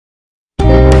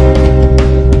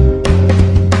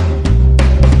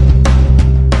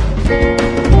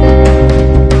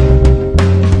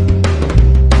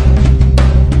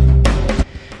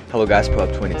guys, Pub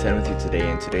 2010 with you today,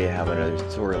 and today I have another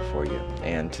tutorial for you.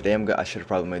 And today I should have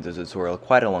probably made this tutorial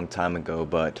quite a long time ago,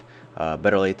 but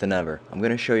better late than never. I'm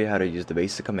going to show you how to use the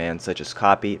basic commands such as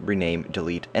copy, rename,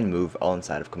 delete, and move all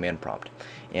inside of command prompt.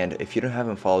 And if you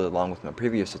haven't followed along with my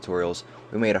previous tutorials,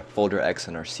 we made a folder X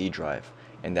on our C drive,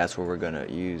 and that's what we're going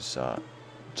to use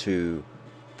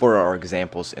for our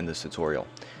examples in this tutorial.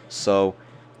 So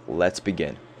let's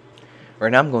begin.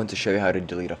 Right now I'm going to show you how to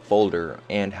delete a folder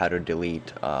and how to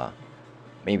delete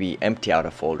maybe empty out a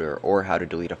folder or how to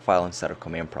delete a file inside of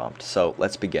command prompt. So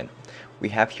let's begin. We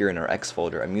have here in our X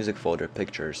folder a music folder,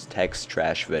 pictures, text,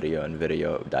 trash, video, and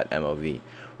video.mov.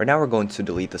 Right now we're going to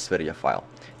delete this video file.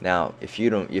 Now if you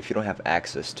don't have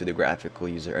access to the graphical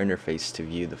user interface to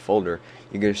view the folder,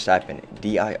 you can just type in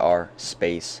dir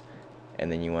space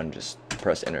and then you want to just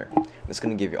press enter. It's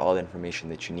going to give you all the information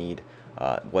that you need,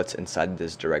 what's inside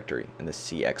this directory in the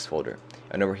CX folder.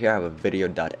 And over here I have a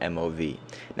video.mov.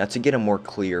 Now to get a more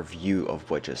clear view of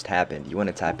what just happened, you want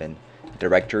to type in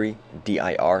directory dir/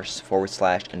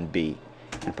 and B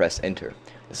and press enter.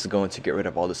 This is going to get rid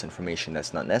of all this information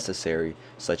that's not necessary,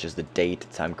 such as the date,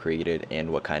 time created,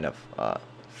 and what kind of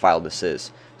file this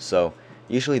is. So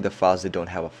usually the files that don't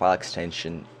have a file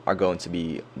extension are going to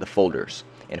be the folders,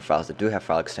 and files that do have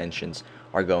file extensions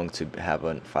are going to have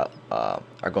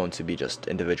be just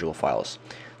individual files.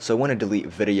 So I want to delete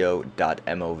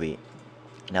video.mov.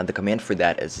 Now the command for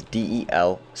that is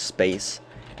del space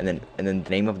and then the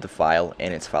name of the file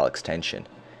and its file extension,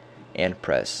 and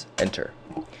press enter.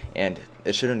 And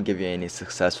it shouldn't give you any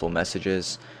successful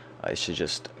messages. It should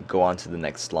just go on to the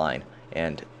next line,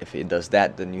 and if it does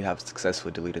that, then you have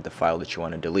successfully deleted the file that you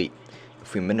want to delete.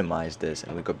 If we minimize this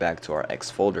and we go back to our X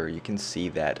folder, you can see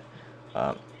that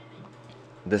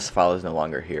this file is no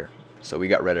longer here, so we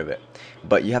got rid of it.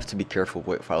 But you have to be careful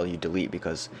what file you delete,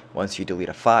 because once you delete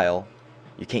a file,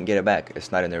 you can't get it back.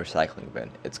 It's not in the recycling bin.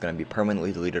 It's going to be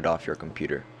permanently deleted off your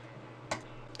computer.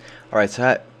 Alright,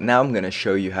 so now I'm going to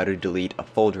show you how to delete a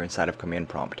folder inside of command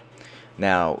prompt.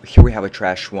 Now here we have a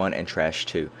trash 1 and trash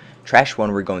 2. Trash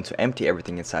 1 we're going to empty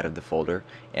everything inside of the folder,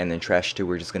 and then trash 2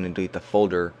 we're just going to delete the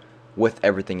folder with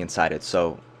everything inside it.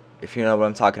 So if you know what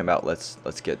I'm talking about, let's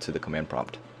get to the command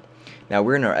prompt. Now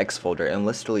we're in our X folder, and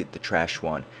let's delete the trash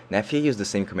 1. Now if you use the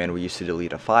same command we used to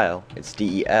delete a file, it's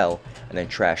del and then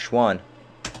trash 1,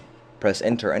 press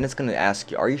enter, and it's going to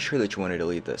ask you, are you sure that you want to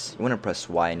delete this? You want to press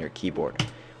Y on your keyboard.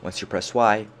 Once you press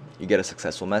Y, you get a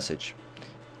successful message.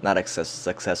 Not a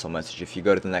successful message. If you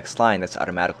go to the next line, that's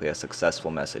automatically a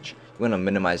successful message. You want to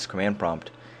minimize command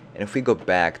prompt, and if we go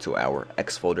back to our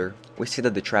X folder, we see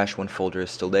that the trash 1 folder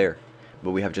is still there,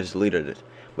 but we have just deleted it.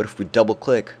 But if we double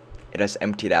click, it has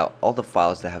emptied out all the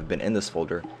files that have been in this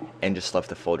folder and just left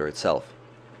the folder itself.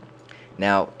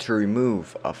 Now to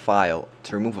remove a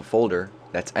folder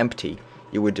that's empty,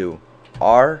 you would do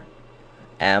rm,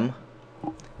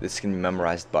 this can be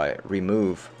memorized by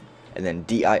remove, and then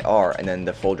dir, and then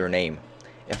the folder name.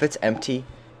 If it's empty,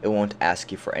 it won't ask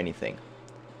you for anything,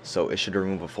 so it should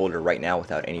remove a folder right now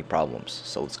without any problems.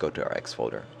 So let's go to our X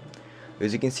folder.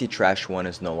 As you can see, trash 1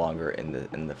 is no longer in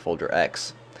the folder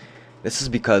X. This is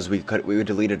because we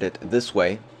deleted it this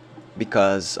way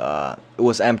because it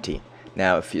was empty.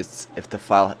 Now if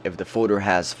the folder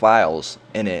has files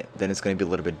in it, then it's going to be a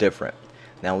little bit different.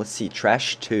 Now let's see,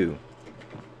 trash 2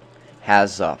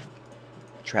 has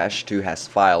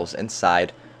files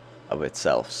inside of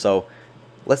itself. So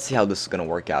let's see how this is going to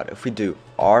work out. If we do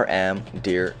rm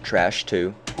dir trash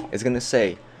 2, it's going to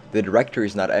say the directory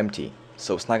is not empty,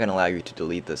 so it's not going to allow you to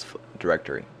delete this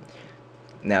directory.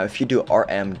 Now if you do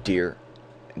rm dir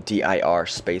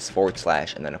space /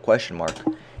 and then a question mark,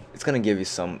 it's going to give you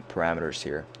some parameters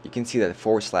here. You can see that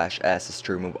 /s is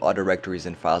to remove all directories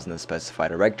and files in the specified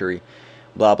directory,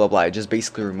 blah blah blah. It just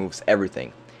basically removes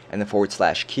everything. And the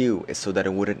 /q is so that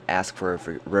it wouldn't ask for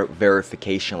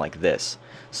verification like this.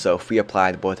 So if we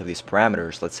applied both of these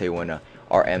parameters, let's say we want to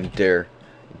rm dir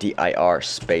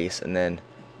space and then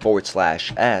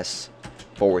 /s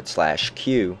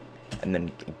 /q and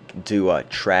then do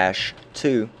trash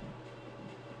 2,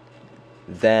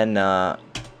 then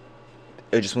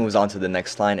it just moves on to the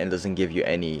next line and doesn't give you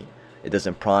it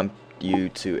doesn't prompt you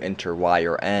to enter Y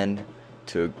or N,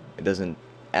 it doesn't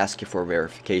ask you for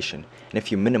verification. And if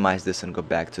you minimize this and go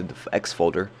back to the X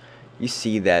folder, you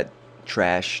see that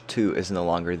trash 2 is no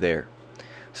longer there.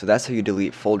 So that's how you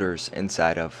delete folders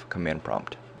inside of command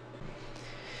prompt.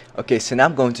 Okay, so now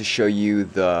I'm going to show you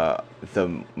the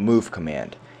move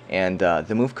command. And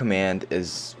the move command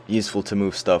is useful to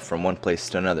move stuff from one place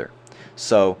to another.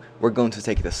 So we're going to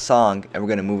take the song and we're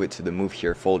going to move it to the move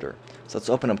here folder. So let's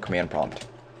open up command prompt.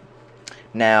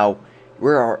 Now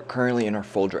we're currently in our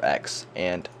folder X,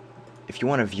 and if you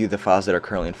want to view the files that are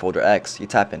currently in folder X, you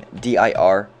type in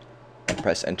dir and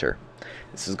press enter.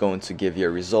 This is going to give you a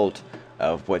result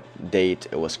of what date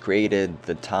it was created,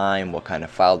 the time, what kind of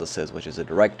file this is, which is a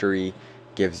directory,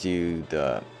 gives you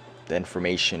the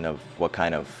information of what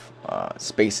kind of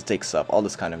space it takes up, all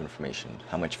this kind of information,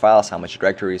 how much files, how much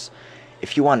directories.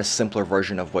 If you want a simpler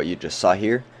version of what you just saw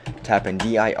here, type in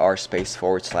dir space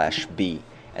 / b,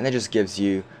 and that just gives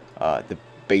you the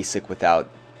basic without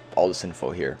all this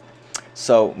info here.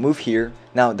 So move here.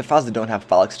 Now the files that don't have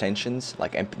file extensions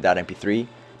like .mp3,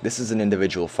 this is an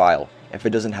individual file. If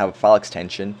it doesn't have a file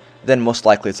extension, then most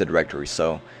likely it's a directory,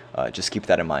 so just keep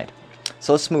that in mind.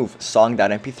 So let's move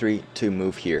song.mp3 to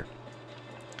move here.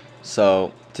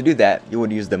 So to do that, you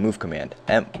would use the move command.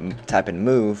 Type in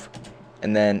move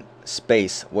and then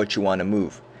space what you want to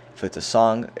move. If it's a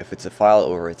song, if it's a file,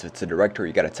 or if it's a directory,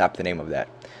 you gotta tap the name of that.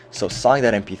 So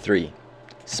song.mp3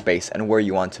 space and where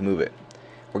you want to move it.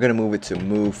 We're gonna move it to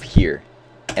move here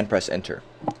and press enter.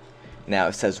 Now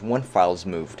it says one file is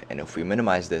moved, and if we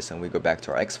minimize this and we go back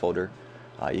to our X folder,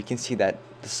 you can see that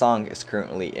the song is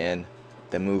currently in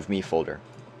the move me folder.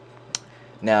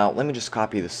 Now let me just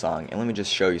copy the song and let me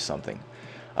just show you something.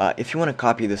 If you want to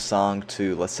copy the song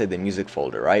to, let's say, the music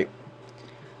folder, right?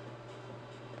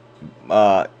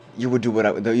 You would do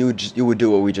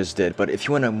what we just did. But if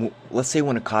you want to, let's say you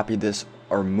want to copy this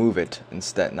or move it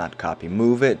instead, not copy,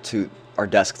 move it to our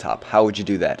desktop. How would you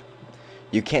do that?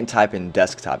 You can't type in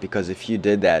desktop, because if you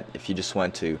did that, if you just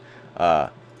went to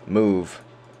move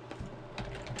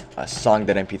a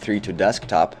song.mp3 to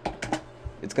desktop,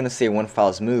 it's gonna say one file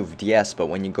is moved, yes, but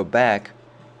when you go back,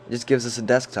 it just gives us a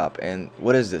desktop. And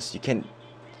what is this? You can't.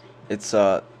 It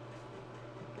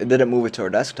didn't move it to our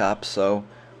desktop, so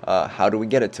how do we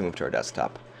get it to move to our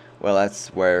desktop? Well, that's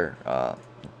where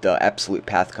the absolute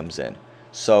path comes in.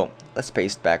 So let's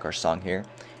paste back our song here,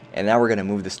 and now we're gonna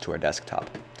move this to our desktop.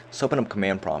 So open up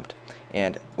command prompt,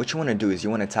 and what you want to do is you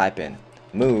want to type in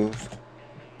move.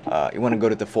 You want to go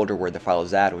to the folder where the file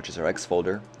is at, which is our X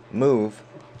folder. Move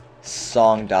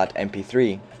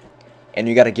song.mp3, and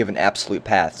you got to give an absolute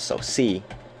path. So C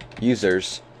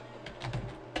users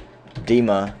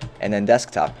dema and then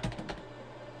desktop,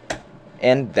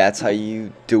 and that's how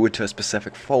you do it to a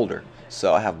specific folder.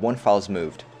 So I have one file is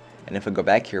moved, and if I go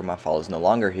back here, my file is no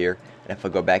longer here, and if I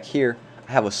go back here,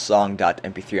 I have a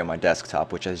song.mp3 on my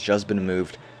desktop, which has just been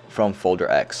moved from folder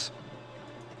X.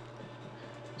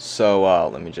 So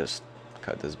let me just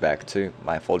cut this back to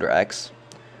my folder X.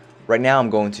 Right now I'm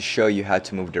going to show you how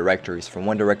to move directories from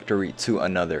one directory to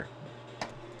another.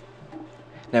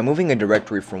 Now moving a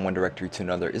directory from one directory to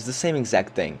another is the same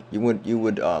exact thing. You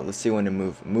would let's say you want to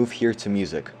move here to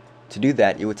music. To do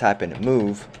that, you would type in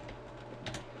move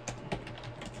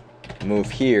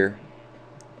here,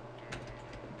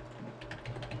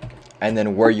 and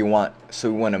then where you want.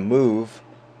 So we want to move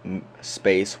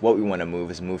space what we want to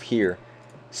move is move here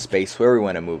space where we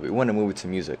want to move it. We want to move it to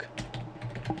music,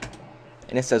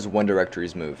 and it says one directory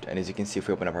is moved. And as you can see, if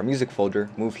we open up our music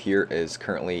folder, move here is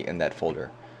currently in that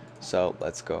folder. So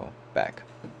let's go back.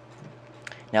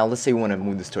 Now let's say we want to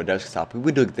move this to a desktop. We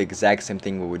would do the exact same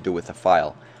thing we would do with a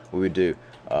file. We would do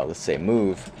let's say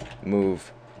move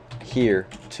here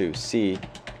to C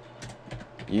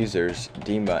users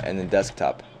dema and then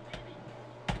desktop,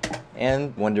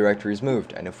 and one directory is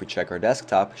moved. And if we check our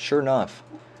desktop, sure enough,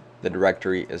 the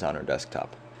directory is on our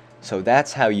desktop. So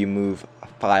that's how you move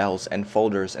files and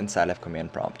folders inside of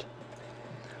command prompt.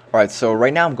 Alright, so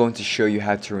right now I'm going to show you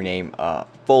how to rename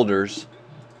folders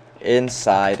and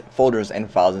files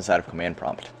inside of command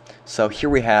prompt. So here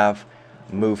we have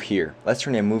move here. Let's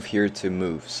rename move here to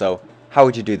move. So how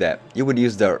would you do that? You would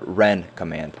use the ren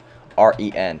command,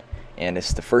 R-E-N, and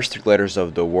it's the first three letters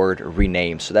of the word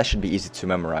rename, so that should be easy to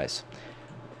memorize.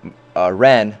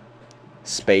 Ren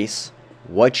space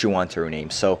what you want to rename.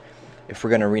 So if we're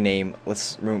going to rename,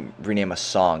 let's rename a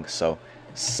song. So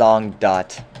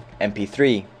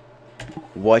song.mp3,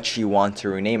 what you want to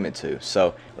rename it to.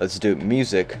 So let's do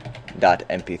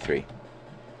music.mp3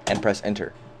 and press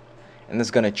enter. And this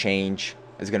is going to change,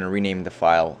 it's going to rename the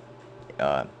file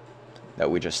that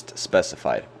we just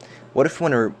specified. What if we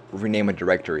want to rename a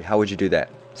directory? How would you do that?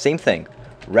 Same thing,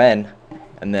 ren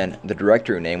and then the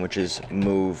directory name, which is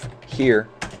move here,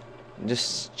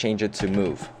 just change it to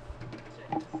move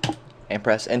and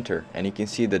press enter, and you can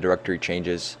see the directory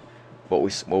changes what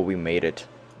we made it,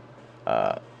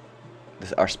 our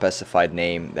specified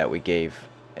name that we gave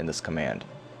in this command.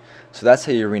 So that's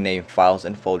how you rename files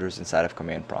and folders inside of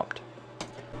command prompt.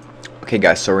 Okay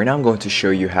guys, so right now I'm going to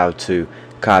show you how to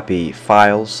copy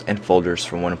files and folders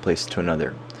from one place to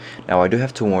another. Now I do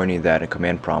have to warn you that in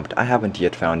command prompt I haven't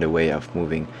yet found a way of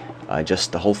moving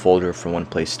just the whole folder from one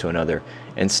place to another.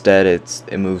 Instead,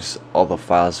 it moves all the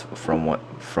files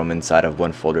from inside of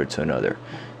one folder to another.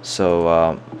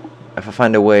 So if I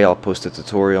find a way, I'll post a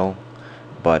tutorial,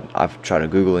 but I've tried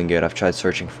Googling it, I've tried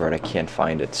searching for it, I can't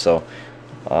find it. So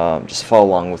just follow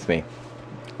along with me.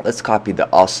 Let's copy the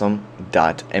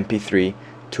awesome.mp3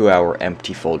 to our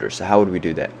empty folder. So how would we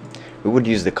do that? We would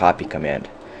use the copy command.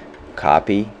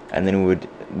 Copy, and then we would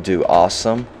do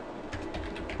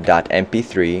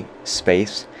awesome.mp3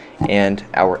 space and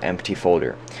our empty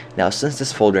folder. Now since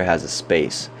this folder has a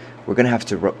space, we're gonna have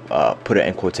to put it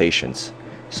in quotations.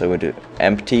 So we do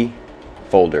empty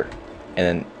folder and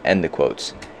then end the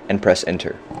quotes and press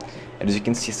enter. And as you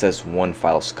can see, it says one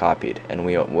file is copied, and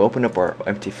we open up our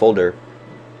empty folder.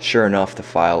 Sure enough, the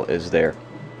file is there.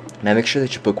 Now make sure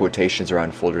that you put quotations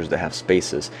around folders that have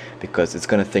spaces, because it's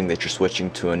going to think that you're switching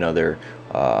to another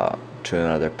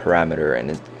parameter,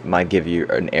 and it might give you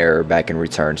an error back in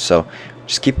return. So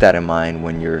just keep that in mind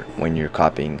when you're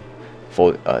copying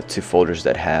to folders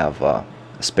that have a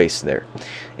space there.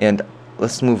 And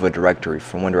let's move a directory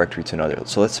from one directory to another.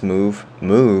 So let's move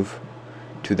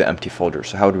to the empty folder.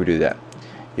 So how would we do that?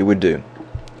 You would do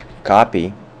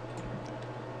copy,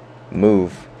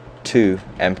 move to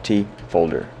empty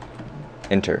folder,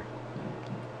 enter,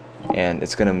 and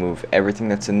it's gonna move everything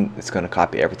that's in. It's gonna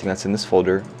copy everything that's in this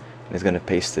folder, and it's gonna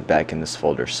paste it back in this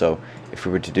folder. So if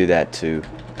we were to do that to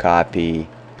copy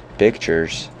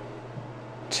pictures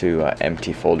to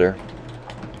empty folder,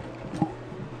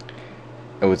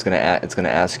 it's gonna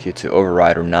ask you to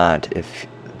override or not if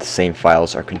the same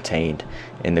files are contained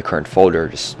in the current folder.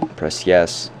 Just press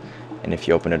yes, and if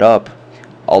you open it up,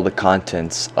 all the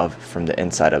contents from the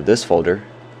inside of this folder,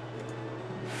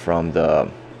 from the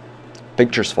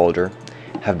pictures folder,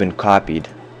 have been copied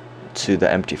to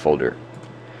the empty folder.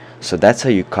 So that's how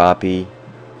you copy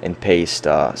and paste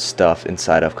stuff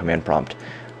inside of command prompt.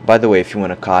 By the way, if you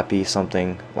want to copy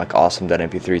something like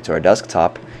awesome.mp3 to our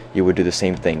desktop, you would do the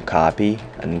same thing. Copy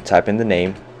and then type in the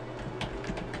name,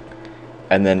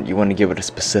 and then you want to give it a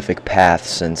specific path,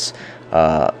 since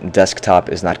desktop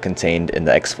is not contained in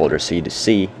the X folder. So you do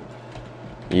C,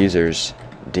 users,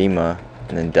 dema,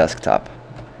 and then desktop,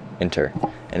 enter,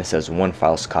 and it says one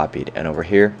file is copied. And over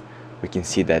here we can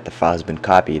see that the file has been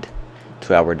copied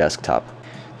to our desktop.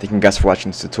 Thank you guys for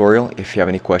watching this tutorial. If you have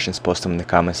any questions, post them in the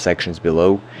comment sections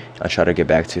below. I'll try to get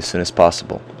back to you as soon as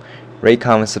possible. Rate,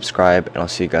 comment, subscribe, and I'll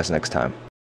see you guys next time.